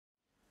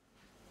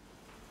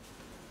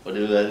What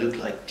do I look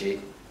like, Jay?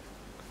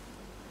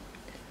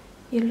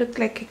 You look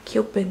like a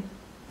Cupid.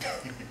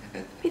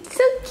 It's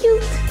so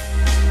cute.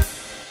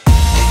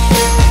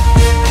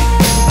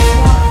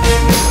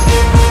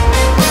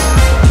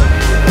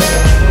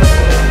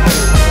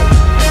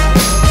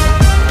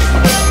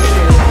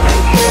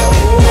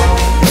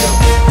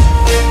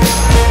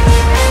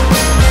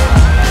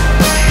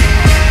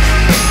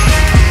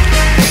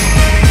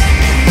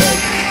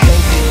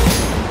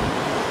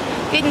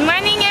 Good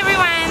morning,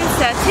 everyone.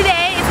 So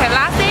today is our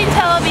last day in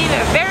Tel Aviv.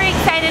 We're very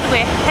excited.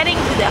 We're heading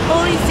to the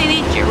holy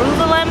city,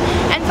 Jerusalem,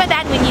 and for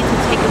that we need to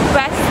take a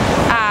bus,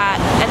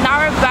 an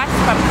hour bus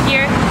from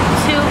here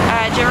to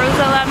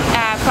Jerusalem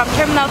from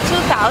Terminal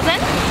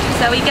 2000.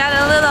 So we got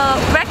a little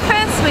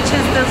breakfast, which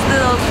is those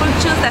little fruit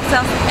juice that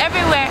sells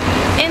everywhere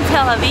in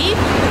Tel Aviv.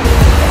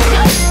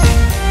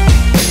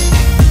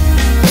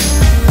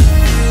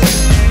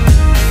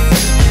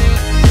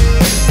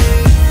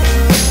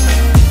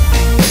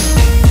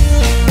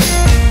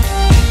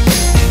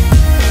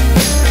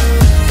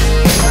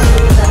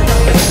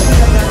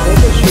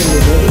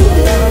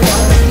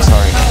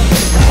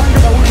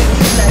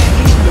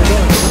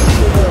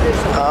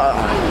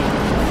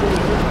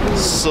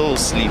 So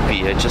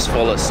sleepy. I just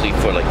fall asleep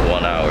for like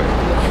 1 hour.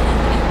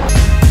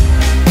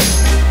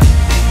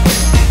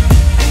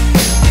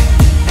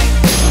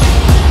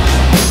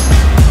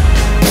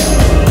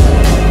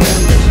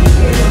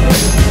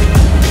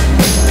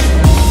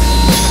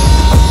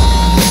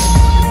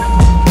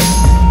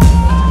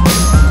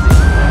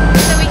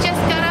 So we just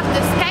got off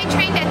the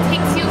SkyTrain that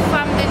takes you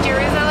from the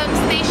Jerusalem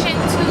station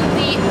to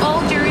the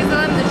old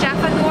Jerusalem, the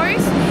Jaffa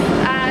doors.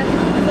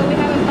 So we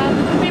have about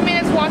 3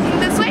 minutes walking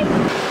this way.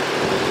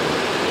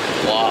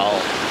 Wow,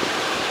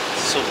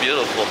 so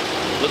beautiful.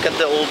 Look at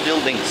the old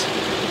buildings.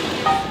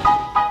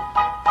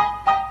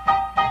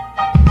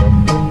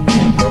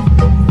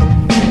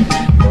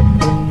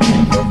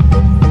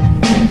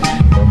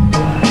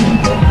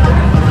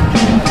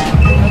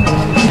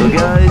 So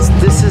guys,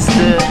 this is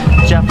the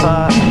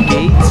Jaffa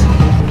gate.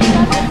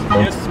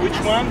 Yes, which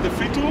one? The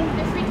free tour?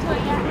 The free tour,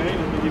 yeah. Okay,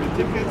 let me give you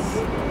tickets.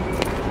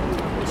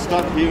 We'll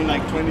start here in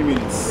like 20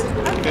 minutes.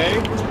 Okay?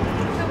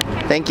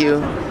 Thank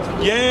you.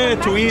 Yeah,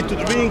 to eat, to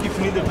drink, if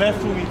you need a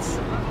bathroom, it's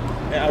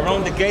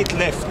around the gate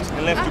left,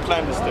 and left to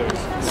climb the stairs.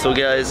 So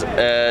guys,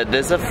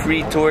 there's a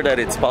free tour that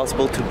it's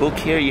possible to book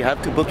here. You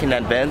have to book in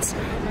advance.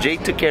 Jay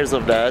took care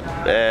of that.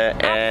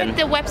 I'll put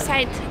the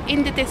website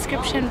in the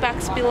description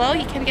box below.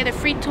 You can get a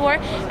free tour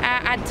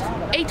at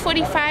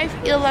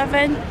 8:45,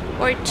 11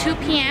 or 2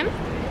 p.m.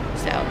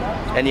 So.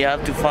 And you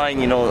have to find,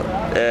 you know,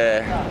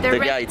 the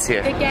guides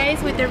here. The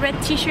guys with the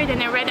red t-shirt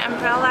and a red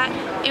umbrella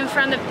in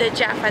front of the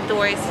Jaffa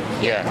doors.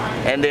 Yeah,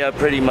 and they are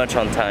pretty much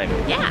on time.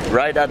 Yeah.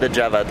 Right at the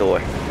Jaffa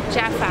door.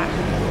 Jaffa.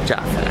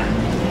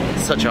 Jaffa.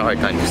 Such a hard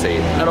time to say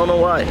it. I don't know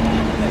why.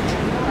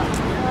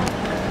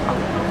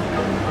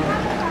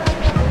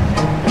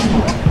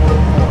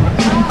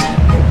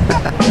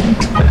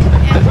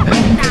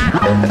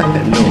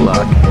 No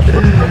luck.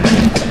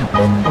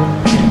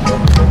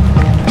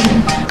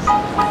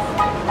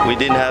 We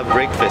didn't have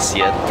breakfast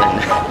yet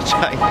and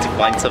trying to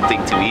find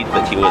something to eat,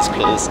 but he was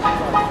closed.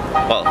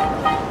 Well,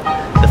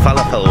 the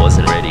falafel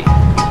wasn't ready.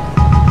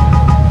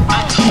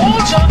 I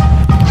told you!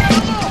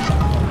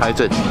 How's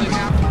it?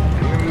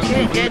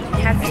 Good, good.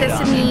 It has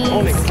sesame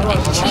and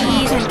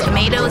cheese and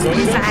tomatoes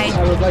inside.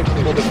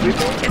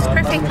 It's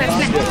perfect for a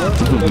snack.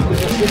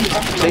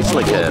 Tastes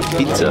like a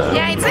pizza.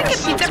 Yeah, it's like a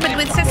pizza but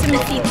with sesame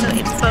seeds, so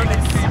it's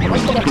bogus.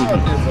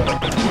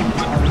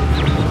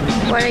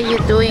 What are you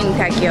doing,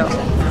 Takyo?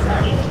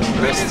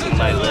 Resting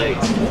my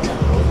legs.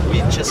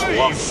 We just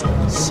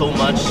walked so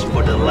much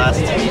for the last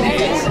 3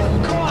 days.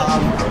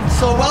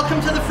 So welcome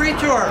to the free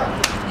tour.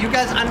 You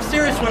guys, I'm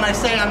serious when I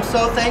say I'm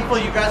so thankful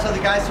you guys are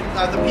the guys who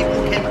are the people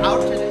who came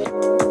out today.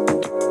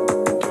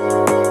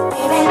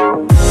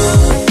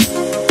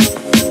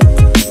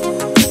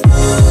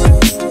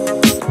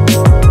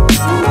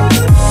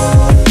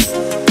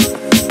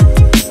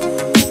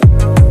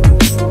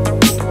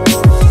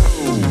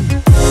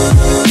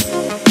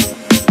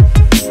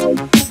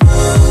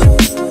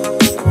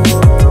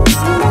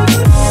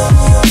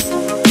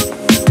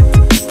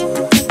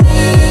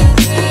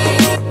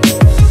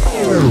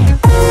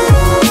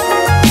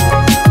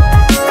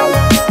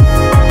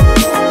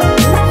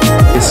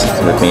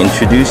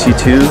 Introduce you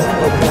to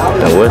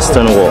the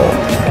Western Wall.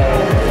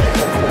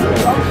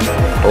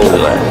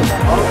 Omer.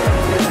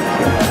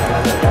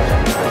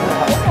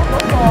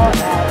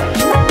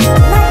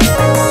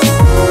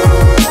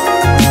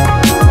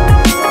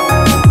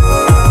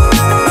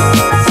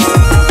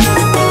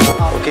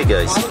 Okay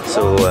guys,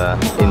 so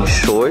in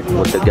short,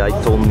 what the guy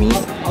told me,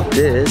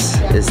 this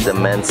is the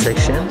men's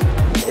section.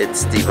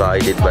 It's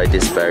divided by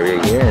this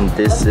barrier here, and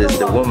this is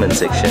the women's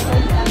section.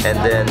 And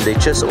then they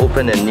just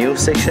opened a new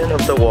section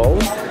of the wall,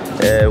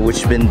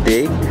 which been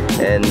big,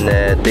 and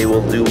they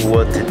will do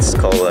what it's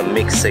called a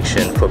mixed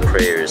section for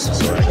prayers.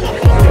 So.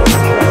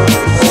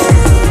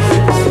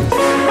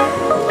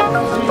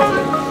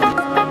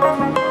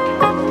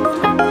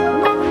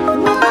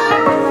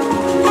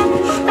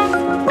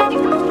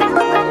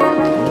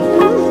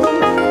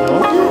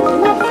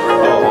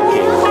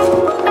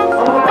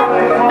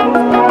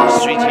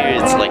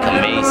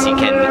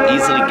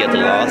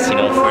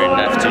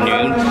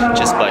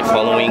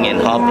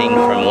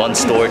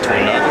 store to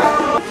another.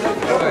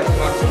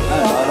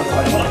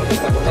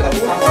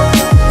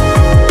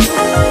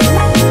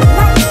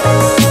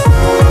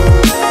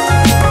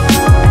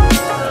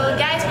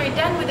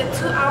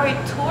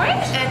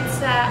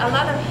 A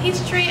lot of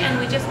history, and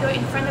we just go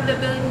in front of the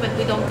building, but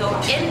we don't go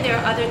in. There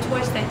are other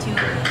tours that you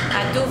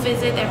do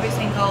visit every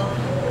single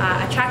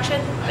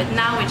attraction, but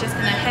now we're just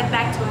gonna head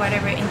back to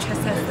whatever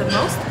interests us the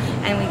most,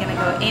 and we're gonna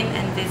go in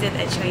and visit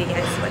and show you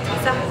guys what we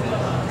saw.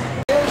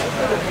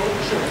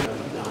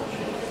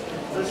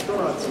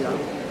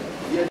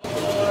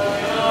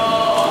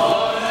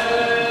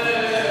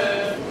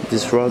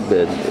 This rock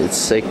bed is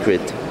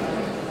sacred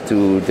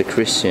to the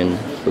Christian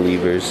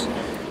believers,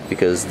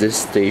 because this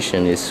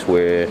station is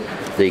where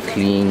they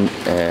clean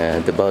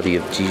the body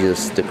of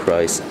Jesus the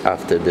Christ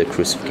after the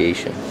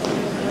crucifixion.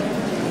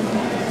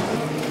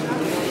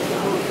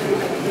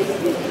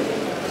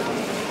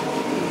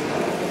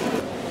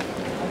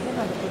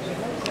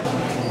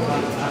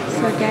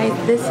 So guys,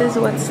 this is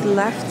what's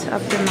left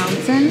of the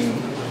mountain,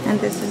 and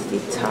this is the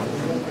top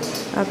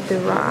of the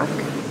rock.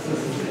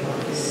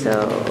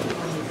 So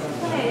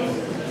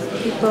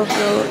people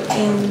go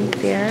in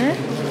there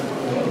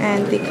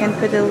and they can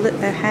put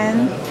a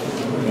hand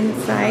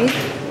inside.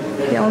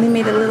 They only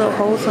made a little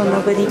hole so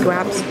nobody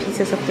grabs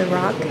pieces of the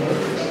rock,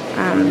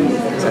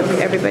 so that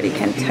everybody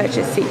can touch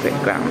a sacred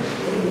ground.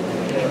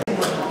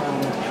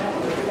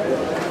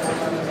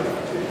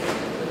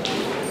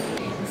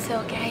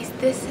 So guys,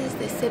 this is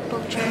the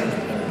sepulchre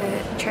in the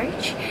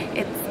church.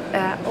 It's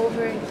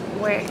over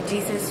where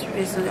Jesus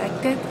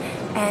resurrected,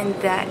 and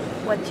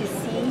what you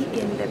see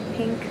in the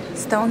pink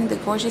stone, the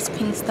gorgeous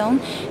pink stone,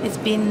 it's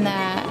been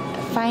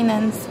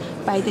financed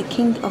by the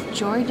King of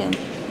Jordan.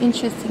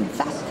 Interesting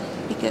fact,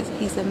 because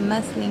he's a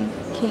Muslim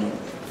king.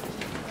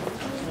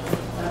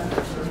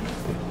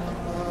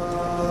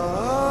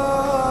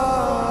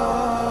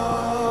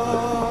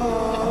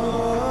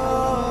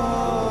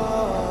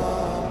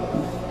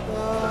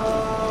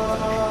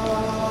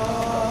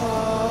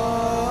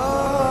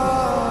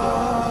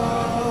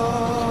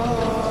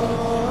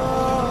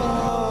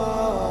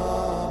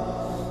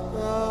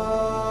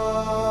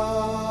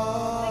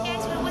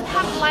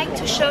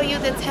 To show you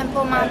the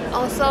Temple Mount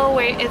also,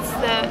 where it's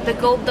the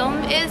gold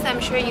dome is. I'm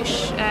sure you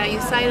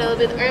saw it a little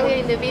bit earlier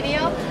in the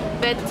video,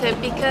 but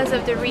because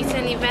of the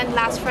recent event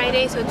last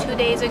Friday, so 2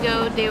 days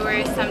ago, there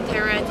were some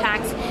terror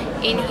attacks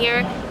in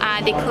here.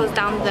 They closed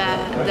down the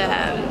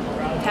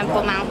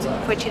Temple Mount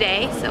for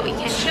today, so we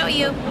can show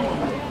you.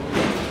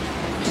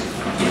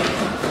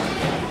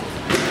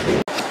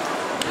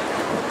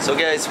 So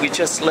guys, we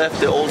just left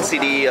the old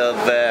city of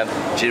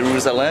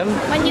Jerusalem.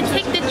 When you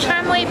take the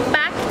tramway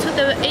back to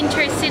the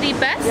intercity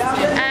bus,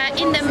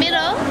 in the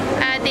middle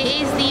there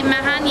is the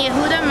Mahan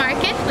Yehuda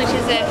market, which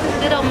is a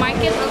little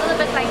market, a little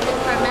bit like the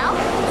Carmel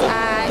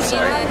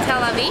in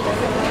Tel Aviv.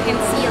 You can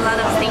see a lot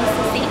of things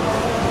to see.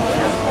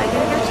 So I'm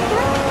gonna go check it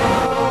out.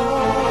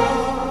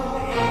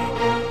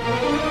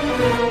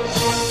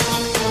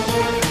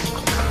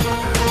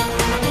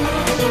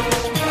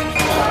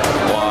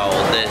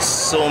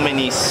 So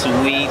many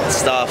sweet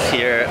stuff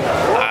here.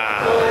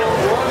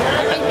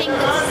 Everything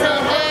looks so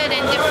good,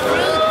 and the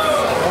fruits,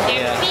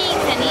 their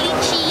figs and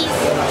lychees.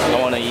 I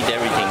want to eat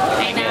everything.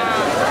 I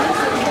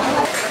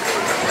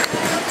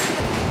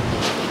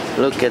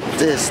know. Look at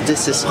this.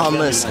 This is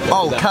hummus,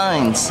 all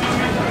kinds.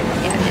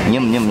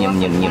 Yum yum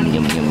yum yum yum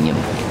yum yum yum.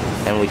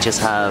 And we just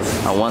have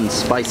one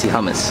spicy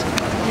hummus.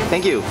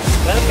 Thank you.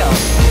 Welcome.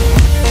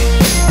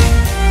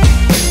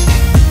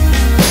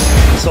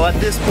 So at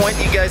this point,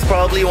 you guys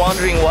probably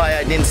wondering why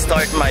I didn't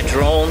start my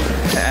drone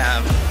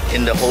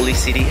in the holy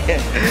city.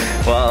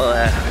 Well,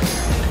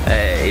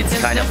 it's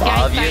kind of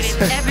obvious.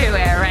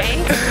 Everywhere,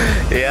 right?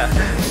 Yeah,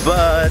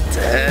 but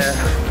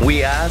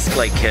we asked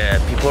like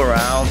people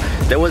around.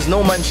 There was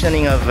no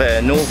mentioning of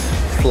no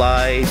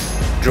fly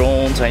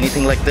drones or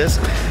anything like this.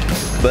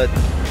 But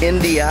in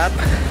the app,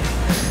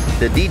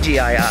 the DJI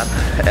app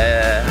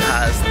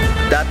has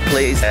that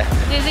place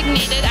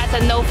designated as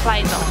a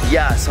no-fly zone.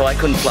 Yeah, so I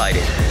couldn't fly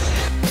it.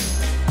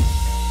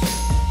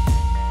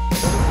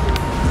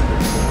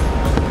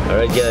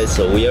 Alright guys,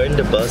 so we are in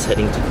the bus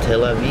heading to Tel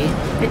Aviv.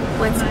 But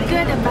what's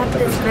good about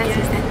this bus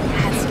is that it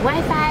has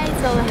Wi-Fi,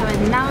 so we'll have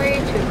an hour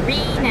to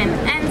read and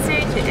answer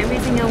to every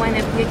single one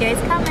of you guys'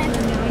 comments.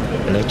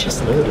 And I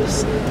just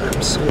noticed,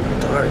 I'm so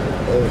dark.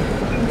 Oh.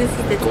 This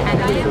is the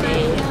time of the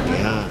day.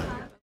 Yeah.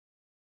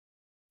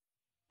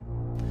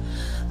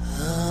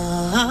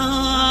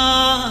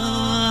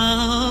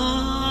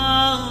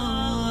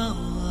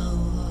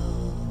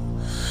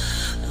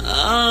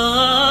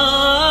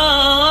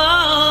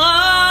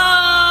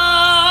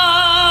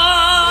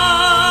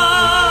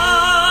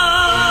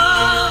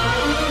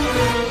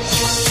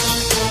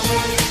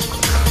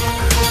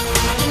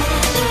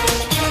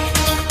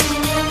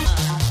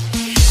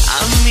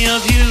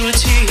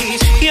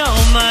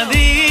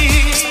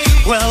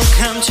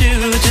 Welcome to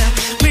the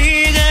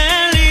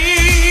Middle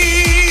East.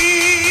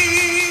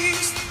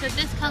 So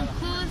this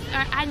concludes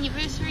our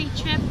anniversary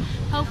trip.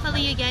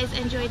 Hopefully you guys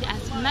enjoyed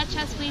as much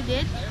as we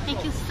did.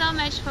 Thank you so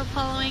much for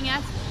following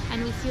us,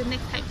 and we'll see you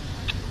next time.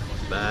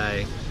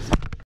 Bye.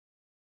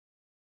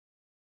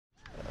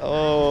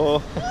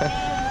 Oh.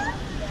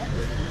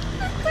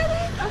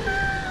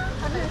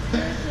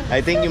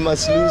 I think you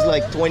must lose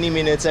like 20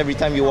 minutes every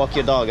time you walk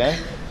your dog, eh?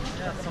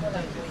 Yeah,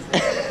 sometimes.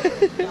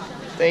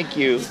 Thank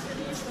you.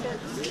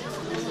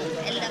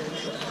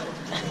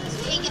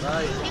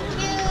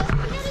 Thank you.